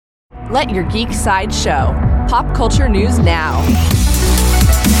Let your geek side show. Pop culture news now.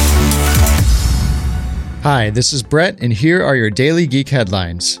 Hi, this is Brett, and here are your daily geek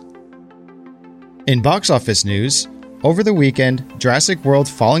headlines. In box office news, over the weekend, Jurassic World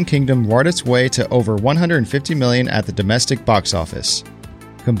Fallen Kingdom roared its way to over $150 million at the domestic box office.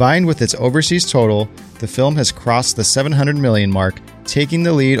 Combined with its overseas total, the film has crossed the $700 million mark, taking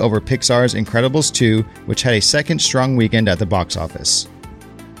the lead over Pixar's Incredibles 2, which had a second strong weekend at the box office.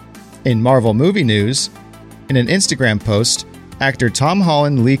 In Marvel movie news, in an Instagram post, actor Tom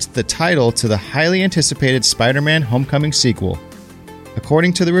Holland leaked the title to the highly anticipated Spider-Man Homecoming sequel.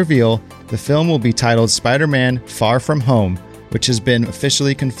 According to the reveal, the film will be titled Spider-Man Far From Home, which has been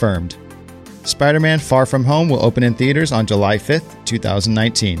officially confirmed. Spider-Man Far From Home will open in theaters on July 5th,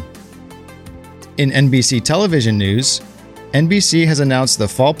 2019. In NBC television news, NBC has announced the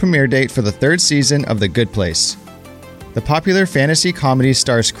fall premiere date for the third season of The Good Place. The popular fantasy comedy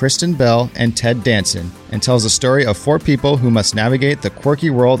stars Kristen Bell and Ted Danson and tells the story of four people who must navigate the quirky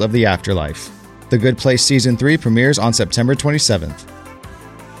world of the afterlife. The Good Place Season 3 premieres on September 27th.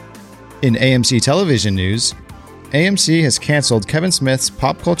 In AMC television news, AMC has canceled Kevin Smith's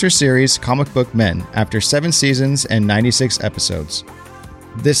pop culture series Comic Book Men after 7 seasons and 96 episodes.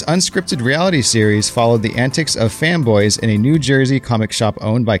 This unscripted reality series followed the antics of fanboys in a New Jersey comic shop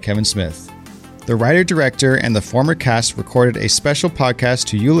owned by Kevin Smith. The writer-director and the former cast recorded a special podcast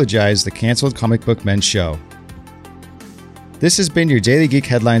to eulogize the canceled Comic Book Men show. This has been your Daily Geek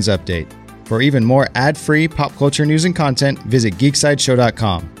Headlines Update. For even more ad-free pop culture news and content, visit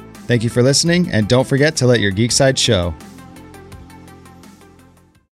geeksideshow.com. Thank you for listening, and don't forget to let your geek side show.